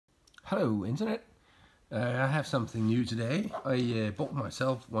Hello Internet, I have something new today. I bought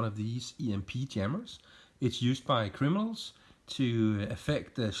myself one of these EMP jammers. It's used by criminals to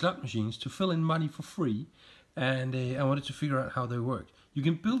affect slot machines to fill in money for free, and I wanted to figure out how they work. You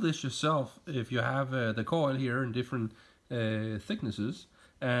can build this yourself if you have the coil here in different thicknesses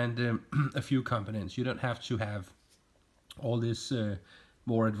and a few components. You don't have to have all this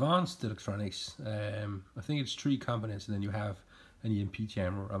more advanced electronics. I think it's 3 components and then you have an EMP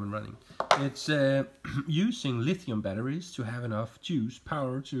jammer up and running. It's using lithium batteries to have enough juice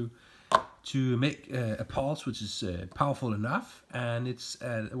power to make a pulse which is powerful enough, and it's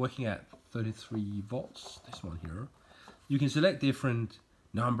working at 33 volts, this one here. You can select different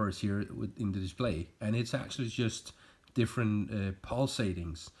numbers here in the display, and it's actually just different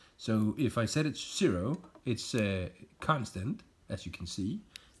pulsatings. So if I set it to 0, it's constant, as you can see,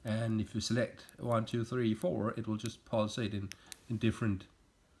 and if you select 1, 2, 3, 4, it will just pulsate in different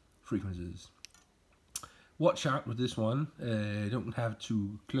frequencies. Watch out with this one. Don't have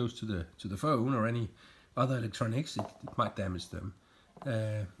too close to the phone or any other electronics. It might damage them.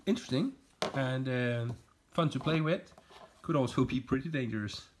 Interesting and fun to play with. Could also be pretty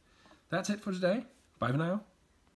dangerous. That's it for today. Bye for now.